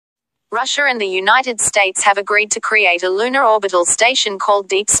Russia and the United States have agreed to create a lunar orbital station called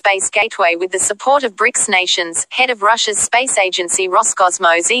Deep Space Gateway with the support of BRICS nations, head of Russia's space agency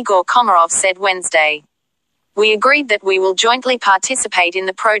Roscosmos Igor Komarov said Wednesday. We agreed that we will jointly participate in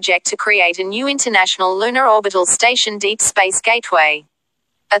the project to create a new international lunar orbital station Deep Space Gateway.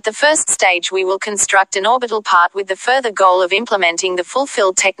 At the first stage we will construct an orbital part with the further goal of implementing the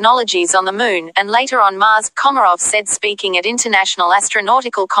fulfilled technologies on the Moon, and later on Mars, Komarov said speaking at International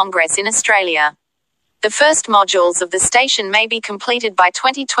Astronautical Congress in Australia. The first modules of the station may be completed by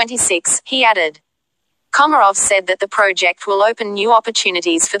 2026, he added. Komarov said that the project will open new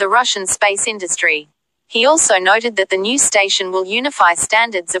opportunities for the Russian space industry. He also noted that the new station will unify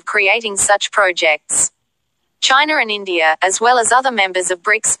standards of creating such projects. China and India, as well as other members of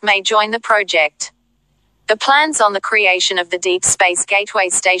BRICS, may join the project. The plans on the creation of the Deep Space Gateway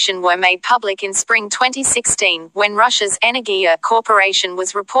station were made public in spring 2016, when Russia's Energia Corporation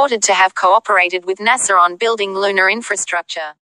was reported to have cooperated with NASA on building lunar infrastructure.